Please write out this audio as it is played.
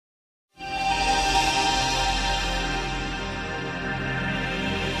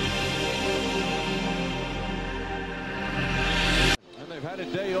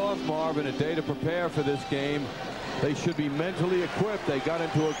Marvin, a day to prepare for this game. They should be mentally equipped. They got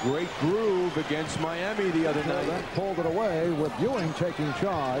into a great groove against Miami the other night. Then pulled it away with Ewing taking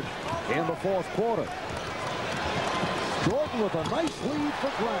charge in the fourth quarter. Jordan with a nice lead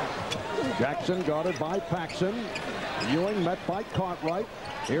for Grant. Jackson guarded by Paxson. Ewing met by Cartwright.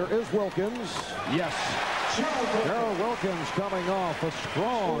 Here is Wilkins. Yes. Gerald Wilkins coming off a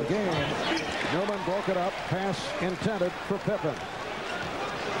strong game. Newman broke it up. Pass intended for Pippen.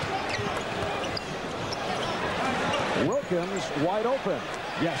 Wilkins wide open.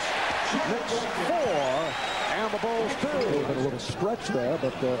 Yes. Knicks 4 and the Bulls 2. A little stretch there,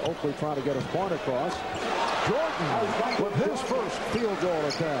 but Oakley trying to get his point across. Jordan with his first field goal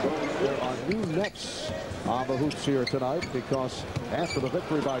attempt. There are new Nets on the hoops here tonight because after the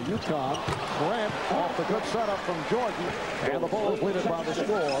victory by UConn, Grant off the good setup from Jordan, and the Bulls lead it by the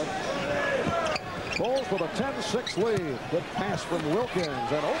score. Bulls with a 10-6 lead. Good pass from Wilkins,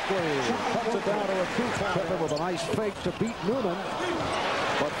 and Oakley cuts it down to a 2-point with a nice fake to beat Newman,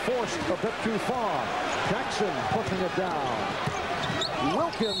 but forced a bit too far. Jackson pushing it down.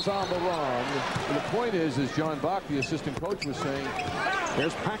 Wilkins on the run. And the point is, as John Bach, the assistant coach, was saying,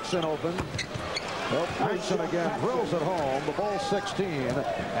 here's Paxson open. Well, Paxson again drills it home. The Bulls 16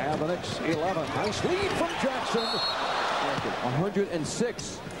 and the Knicks 11. Nice lead from Jackson.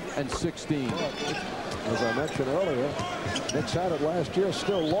 106 and 16. As I mentioned earlier, Knicks had it last year,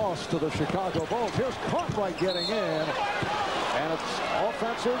 still lost to the Chicago Bulls. Here's Cartwright getting in, and it's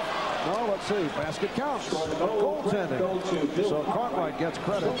offensive. No, let's see. Basket counts. Goaltending. So Cartwright gets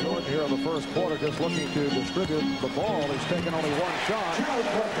credit. Jordan here in the first quarter just looking to distribute the ball. He's taken only one shot.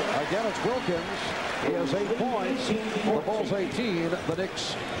 Again, it's Wilkins. He has 8 points. The Bulls 18. The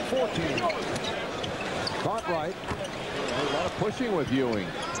Knicks 14. Cartwright. A lot of pushing with Ewing.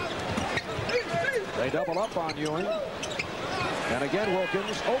 They double up on Ewing. And again,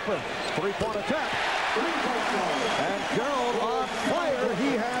 Wilkins open. 3-point attack. And Gerald on fire.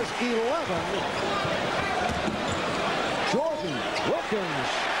 He has 11. Jordan, Wilkins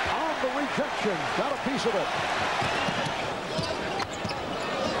on the rejection. Got a piece of it.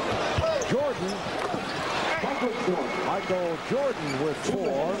 Jordan. Michael Jordan with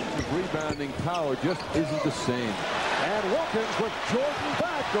 4. His rebounding power just isn't the same. And Wilkins with Jordan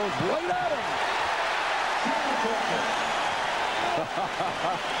back. Goes right at him.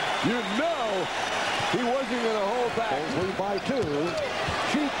 You know he wasn't going to hold back. Bulls lead by 2.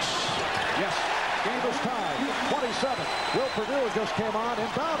 Cheeks. Yes. Game is tied. 27. Will Perdue just came on.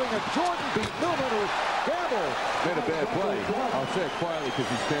 Inbounding, and Jordan beat Newman, who gambled. Made a bad play. I'll say it quietly because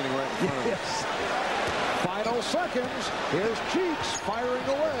he's standing right in front of him. Yes. Final seconds. Here's Cheeks firing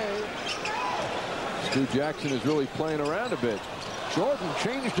away. Stu Jackson is really playing around a bit. Jordan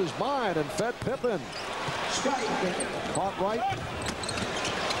changed his mind and fed Pippen. Caught right.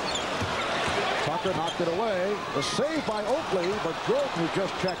 Tucker knocked it away. The save by Oakley, but Jordan, who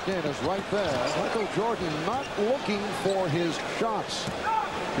just checked in, is right there. Michael Jordan not looking for his shots.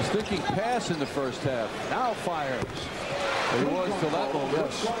 He's thinking pass in the first half. Now fires. He was till that moment.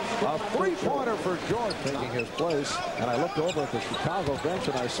 Yes. A 3-pointer for Jordan taking his place. And I looked over at the Chicago bench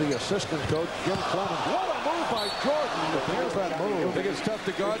and I see assistant coach Jim Clemens. What a move by Jordan. Here's that move. You think it's tough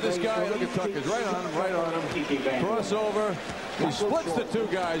to guard this guy? Look at Tucker's right on him, right on him. Crossover. He splits the 2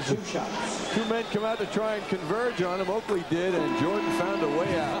 guys. 2 men come out to try and converge on him. Oakley did, and Jordan found a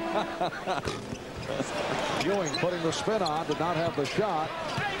way out. Ewing putting the spin on, did not have the shot.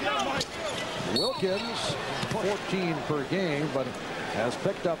 Wilkins, 14 per game, but has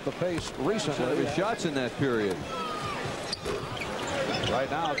picked up the pace recently. His shots in that period. Right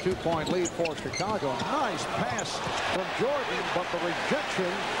now, 2-point lead for Chicago. Nice pass from Jordan, but the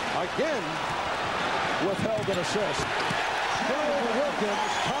rejection again withheld an assist. Gerald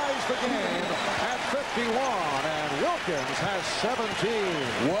Wilkins ties the game at 51, and Wilkins has 17.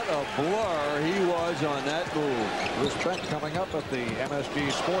 What a blur he was on that move. Respect coming up at the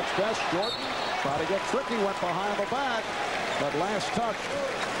MSG Sports Desk. Jordan tried to get tricky, went behind the back, but last touch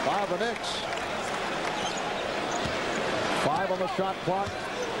by the Knicks. 5 on the shot clock,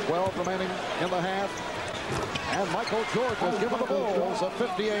 12 remaining in the half. And Michael Jordan has given the Bulls a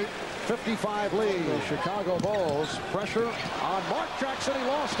 58-55 lead. The Chicago Bulls pressure on Mark Jackson. He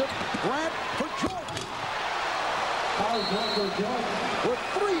lost it. Grant for Jordan. With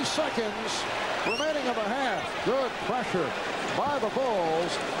 3 seconds remaining in the half. Good pressure by the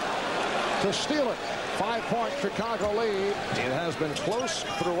Bulls to steal it. 5-point Chicago lead. It has been close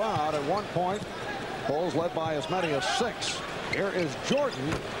throughout. At one point, Bulls led by as many as 6. Here is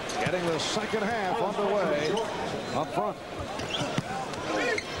Jordan getting the second half underway up front.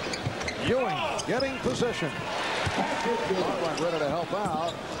 Ewing getting position. Cartwright ready to help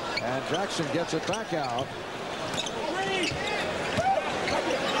out, and Jackson gets it back out.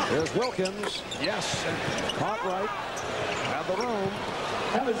 Here's Wilkins. Yes, and Cartwright had the room.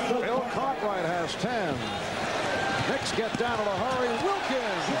 Bill Cartwright has 10. Knicks get down in a hurry.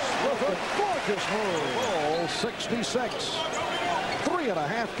 Wilkins with a gorgeous move. Ball 66.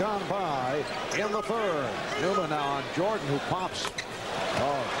 3.5 gone by in the third. Newman now on Jordan, who pops.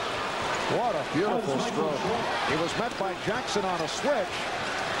 Oh, what a beautiful stroke. He was met by Jackson on a switch.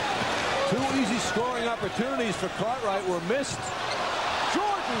 2 easy scoring opportunities for Cartwright were missed.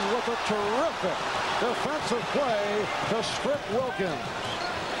 Jordan with a terrific defensive play to strip Wilkins.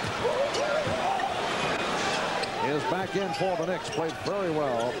 Is back in for the Knicks. Played very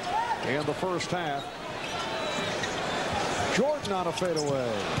well in the first half. Jordan on a fadeaway.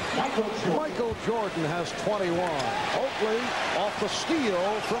 Michael Jordan has 21. Oakley off the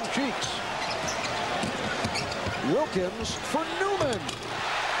steal from Cheeks. Wilkins for Newman.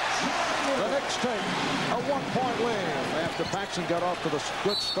 The Knicks take a 1-point lead after Paxson got off to the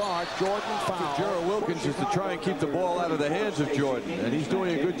good start. Jordan fouled. Gerald Wilkins is to try and keep the ball out of the hands of Jordan, and he's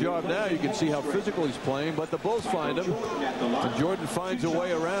doing a good job now. You can see how physical he's playing, but the Bulls find him, and Jordan finds a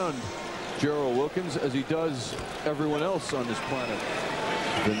way around Gerald Wilkins, as he does everyone else on this planet.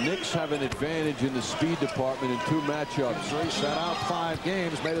 The Knicks have an advantage in the speed department in 2 matchups. He sat out 5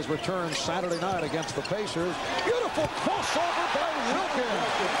 games, made his return Saturday night against the Pacers. Beautiful crossover by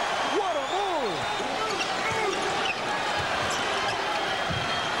Wilkins. What a move!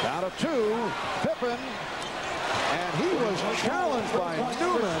 Down to 2, Pippen, and he was challenged by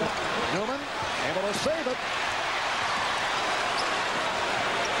Newman. Newman able to save it.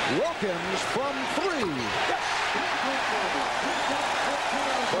 Wilkins from 3. Yes!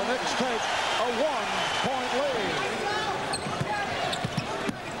 The Knicks take a 1-point lead.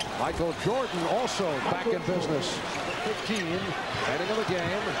 Michael Jordan also back in business. 15 heading of the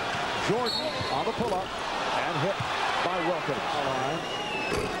game. Jordan on the pull-up and hit by Wilkins.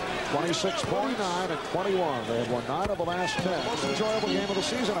 26-29 and 21. They have won 9 of the last 10. Most enjoyable game of the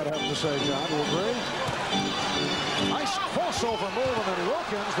season, I'd have to say, John. Do you agree? Nice crossover move, and then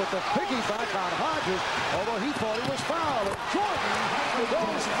Wilkins with the piggyback on Hodges, although he thought he was fouled. And Jordan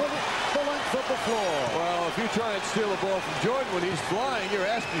goes for the length of the floor. Well, if you try and steal a ball from Jordan when he's flying, you're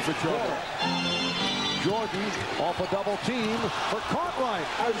asking for trouble. Jordan off a double team for Cartwright.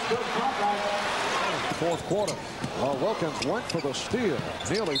 Fourth quarter. Well, Wilkins went for the steal.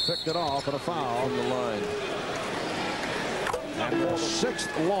 Nearly picked it off and a foul on the line. And their 6th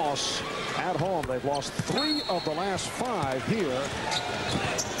loss at home. They've lost 3 of the last 5 here.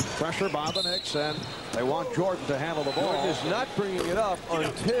 Pressure by the Knicks, and they want Jordan to handle the ball. Jordan is not bringing it up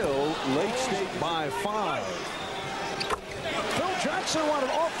until late stage by 5. Phil Jackson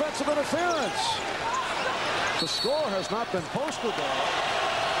wanted offensive interference. The score has not been posted though.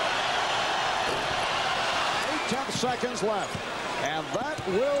 8 seconds left, and that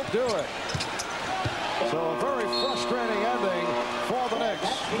will do it. So a very frustrating ending for the Knicks.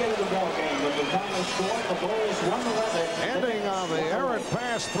 Ending on the errant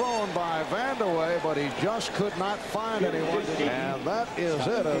pass thrown by Vandeweghe, but he just could not find anyone. And that is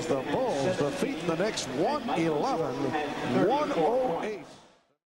it as the Bulls defeat the Knicks 111-108.